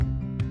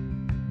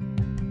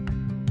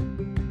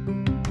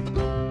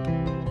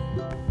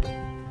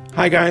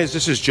Hi guys,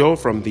 this is Joe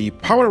from the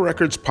Power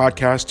Records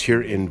podcast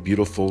here in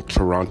beautiful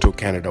Toronto,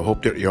 Canada.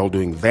 Hope that you're all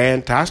doing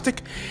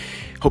fantastic.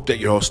 Hope that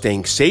you're all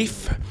staying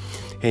safe.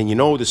 And you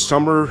know, the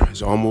summer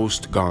is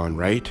almost gone,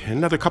 right?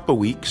 Another couple of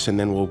weeks and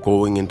then we're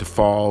going into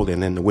fall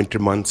and then the winter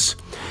months.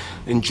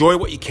 Enjoy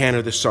what you can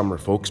of the summer,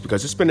 folks,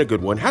 because it's been a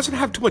good one. Hasn't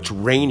had too much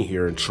rain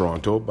here in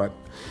Toronto, but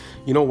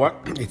you know what?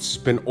 It's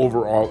been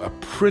overall a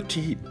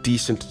pretty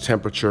decent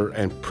temperature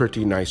and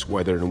pretty nice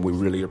weather, and we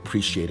really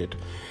appreciate it.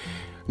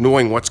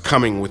 Knowing what's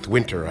coming with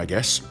winter, I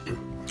guess.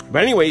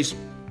 But anyways,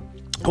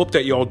 hope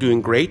that you're all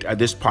doing great.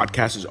 This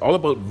podcast is all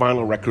about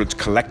vinyl records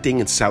collecting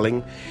and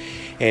selling.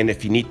 And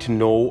if you need to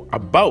know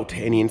about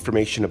any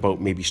information about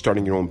maybe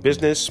starting your own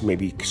business,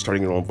 maybe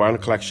starting your own vinyl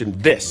collection,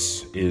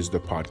 this is the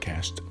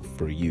podcast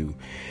for you.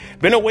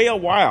 Been away a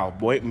while,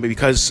 boy,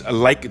 because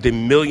like the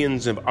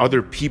millions of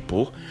other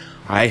people,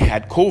 I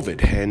had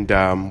COVID.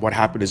 And what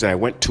happened is I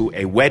went to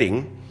a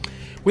wedding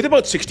with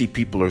about 60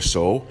 people or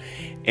so.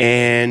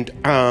 And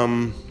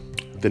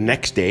the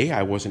next day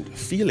I wasn't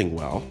feeling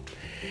well.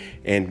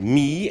 And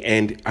me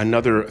and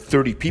another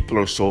 30 people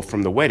or so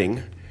from the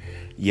wedding,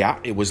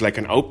 it was like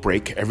an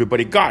outbreak.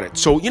 Everybody got it.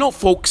 So, you know,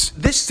 folks,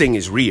 this thing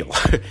is real.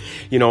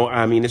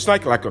 It's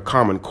like a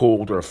common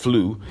cold or a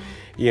flu.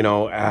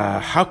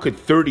 How could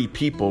 30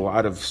 people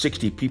out of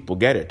 60 people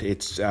get it?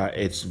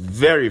 It's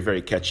very,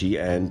 very catchy.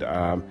 And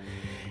our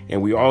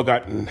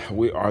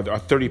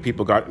 30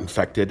 people got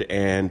infected,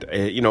 and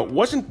it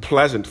wasn't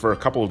pleasant for a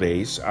couple of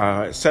days.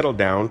 Settled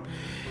down,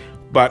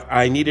 but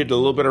I needed a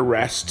little bit of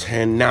rest,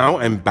 and now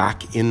I'm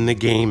back in the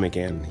game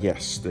again.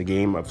 Yes, the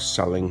game of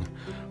selling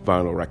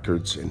vinyl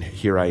records, and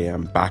here I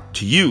am back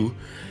to you.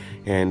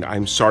 And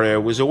I'm sorry I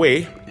was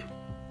away,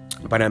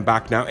 but I'm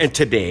back now. And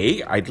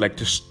today I'd like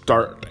to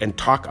start and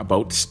talk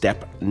about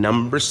step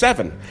number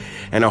 7.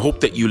 And I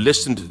hope that you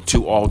listened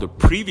to all the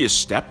previous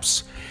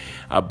steps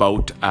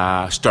about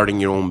starting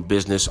your own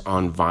business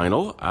on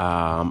vinyl.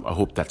 I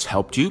hope that's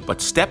helped you.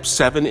 But step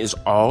 7 is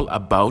all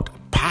about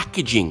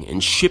packaging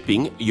and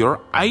shipping your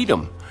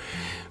item.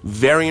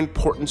 Very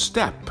important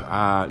step.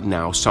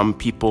 Now, some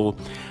people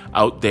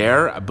out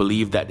there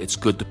believe that it's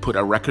good to put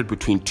a record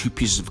between two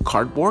pieces of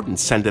cardboard and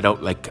send it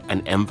out like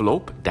an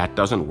envelope. That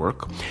doesn't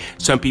work.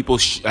 Some people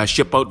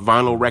ship out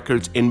vinyl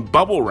records in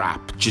bubble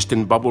wrap, just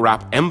in bubble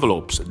wrap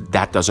envelopes.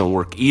 That doesn't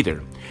work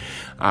either.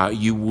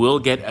 You will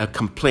get a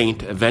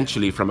complaint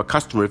eventually from a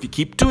customer if you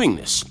keep doing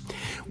this.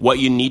 What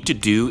you need to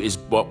do is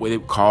what we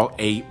call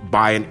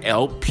buy an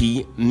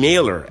LP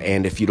mailer.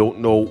 And if you don't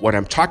know what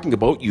I'm talking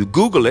about, you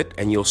Google it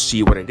and you'll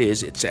see what it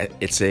is.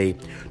 It's a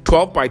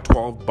 12 by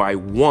 12 by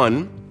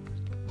 1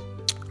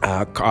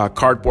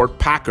 cardboard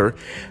packer.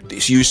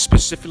 It's used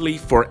specifically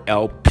for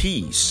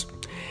LPs.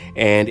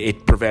 And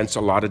it prevents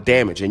a lot of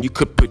damage. And you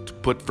could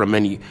put from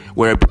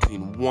anywhere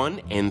between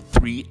 1 and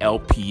 3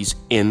 LPs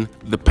in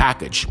the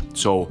package.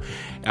 So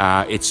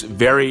it's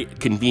very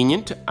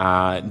convenient.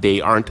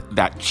 They aren't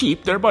that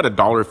cheap. They're about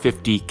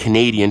 $1.50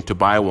 Canadian to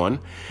buy one.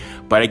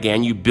 But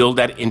again, you build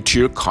that into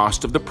your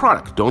cost of the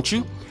product, don't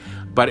you?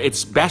 But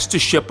it's best to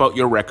ship out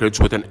your records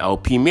with an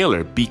LP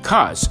mailer,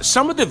 because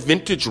some of the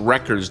vintage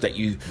records that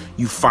you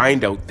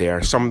find out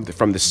there, some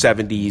from the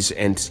 70s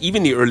and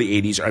even the early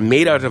 80s, are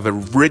made out of a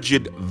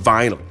rigid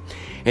vinyl,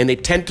 and they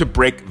tend to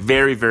break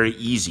very, very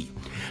easy.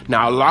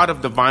 Now, a lot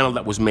of the vinyl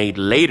that was made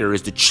later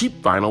is the cheap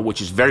vinyl,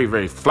 which is very,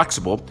 very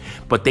flexible,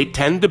 but they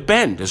tend to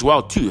bend as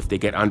well, too, if they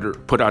get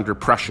put under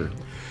pressure.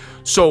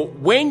 So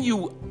when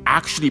you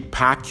actually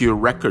pack your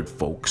record,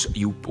 folks,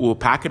 you will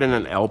pack it in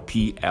an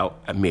LP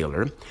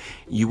mailer.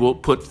 You will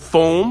put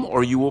foam,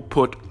 or you will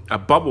put a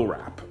bubble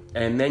wrap,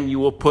 and then you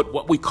will put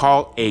what we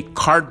call a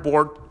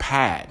cardboard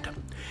pad.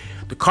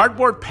 The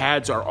cardboard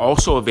pads are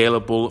also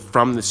available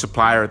from the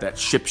supplier that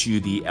ships you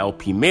the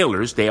LP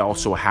mailers. They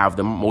also have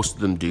them, most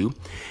of them do.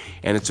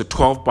 And it's a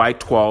 12 by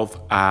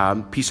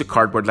 12 piece of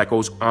cardboard that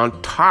goes on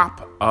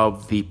top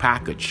of the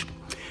package.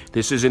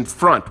 This is in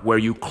front, where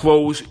you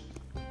close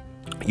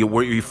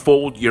where you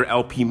fold your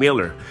LP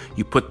mailer.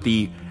 You put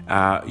the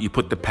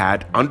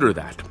pad under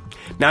that.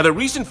 Now, the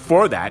reason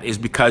for that is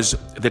because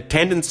the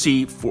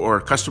tendency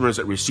for customers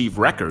that receive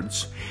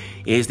records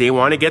is they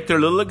want to get their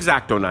little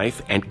X-Acto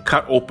knife and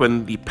cut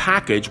open the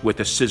package with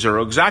a scissor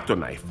or X-Acto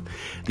knife.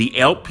 The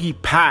LP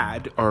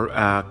pad or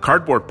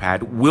cardboard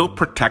pad will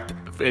protect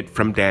it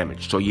from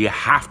damage, so you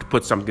have to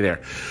put something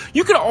there.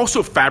 You can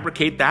also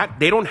fabricate that.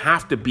 They don't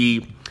have to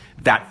be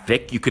that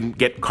thick. You can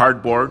get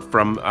cardboard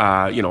from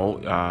a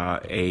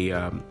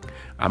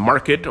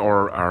market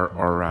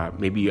or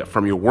maybe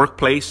from your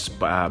workplace,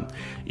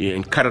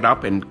 and cut it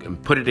up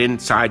and put it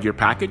inside your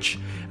package.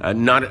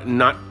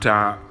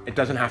 It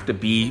doesn't have to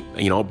be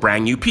a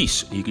brand new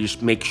piece. You can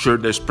just make sure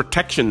there's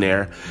protection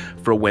there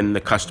for when the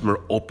customer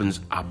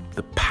opens up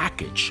the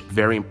package.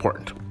 Very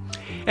important.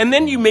 And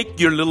then you make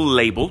your little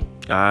label.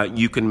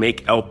 You can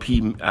make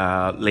LP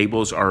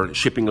labels or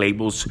shipping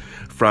labels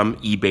from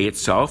eBay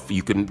itself.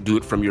 You can do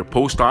it from your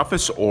post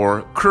office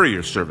or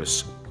courier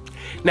service.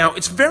 Now,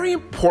 it's very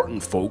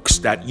important, folks,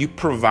 that you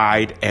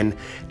provide a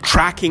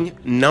tracking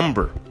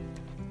number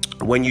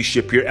when you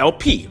ship your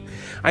LP.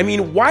 I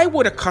mean, why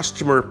would a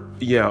customer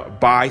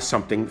buy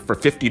something for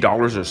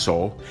 $50 or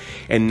so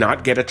and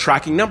not get a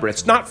tracking number?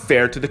 It's not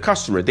fair to the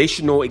customer. They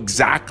should know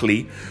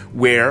exactly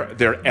where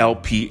their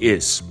LP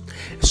is.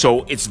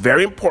 So it's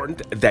very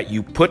important that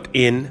you put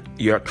in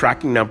your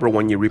tracking number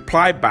when you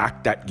reply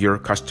back that your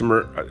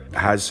customer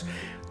has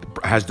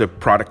the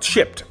product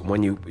shipped.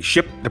 When you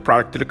ship the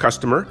product to the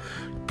customer,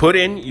 put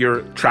in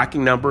your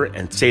tracking number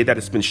and say that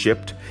it's been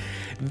shipped.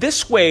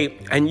 This way,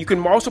 and you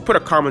can also put a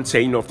comment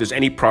saying, if there's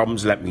any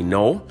problems, let me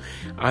know.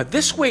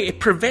 This way, it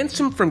prevents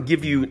them from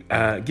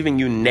giving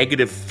you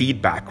negative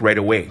feedback right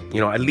away.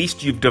 At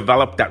least you've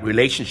developed that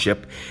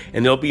relationship,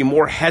 and they'll be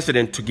more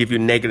hesitant to give you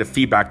negative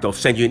feedback. They'll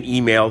send you an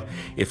email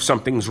if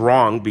something's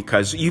wrong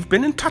because you've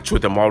been in touch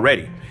with them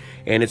already.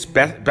 And it's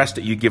best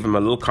that you give them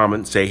a little comment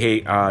and say,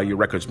 hey, your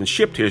record's been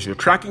shipped. Here's your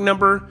tracking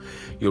number.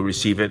 You'll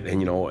receive it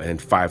in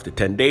 5 to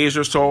 10 days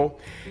or so.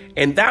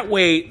 And that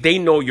way, they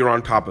know you're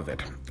on top of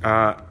it.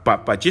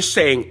 But by just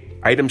saying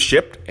item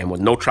shipped and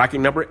with no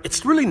tracking number,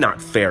 it's really not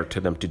fair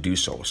to them to do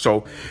so.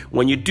 So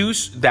when you do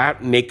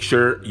that, make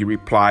sure you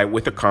reply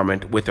with a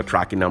comment with a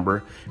tracking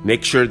number.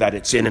 Make sure that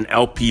it's in an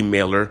LP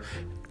mailer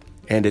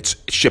and it's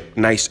shipped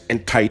nice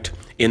and tight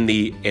in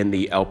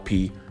the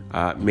LP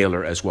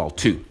mailer as well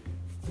too.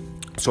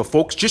 So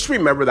folks, just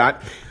remember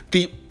that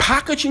the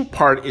packaging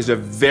part is a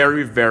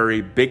very,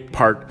 very big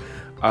part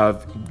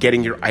of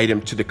getting your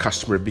item to the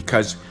customer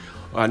because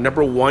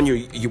number one,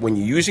 when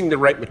you're using the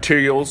right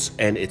materials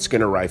and it's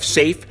going to arrive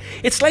safe,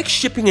 it's like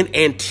shipping an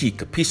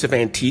antique, a piece of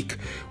antique,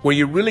 where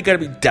you really got to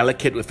be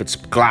delicate if it's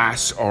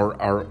glass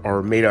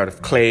or made out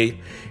of clay.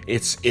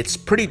 It's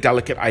pretty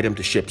delicate item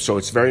to ship, so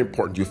it's very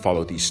important you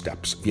follow these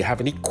steps. If you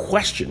have any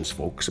questions,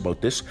 folks,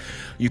 about this,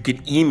 you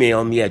can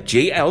email me at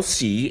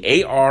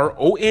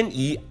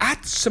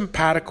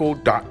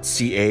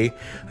jlcarone@simpatico.ca.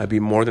 I'd be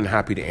more than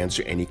happy to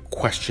answer any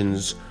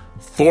questions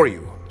for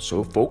you.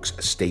 So, folks,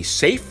 stay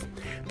safe.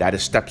 That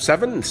is step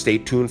 7, and stay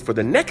tuned for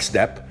the next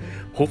step.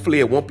 Hopefully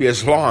it won't be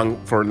as long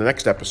for the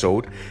next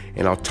episode,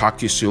 and I'll talk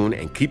to you soon,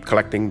 and keep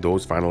collecting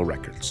those vinyl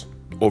records.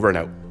 Over and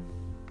out.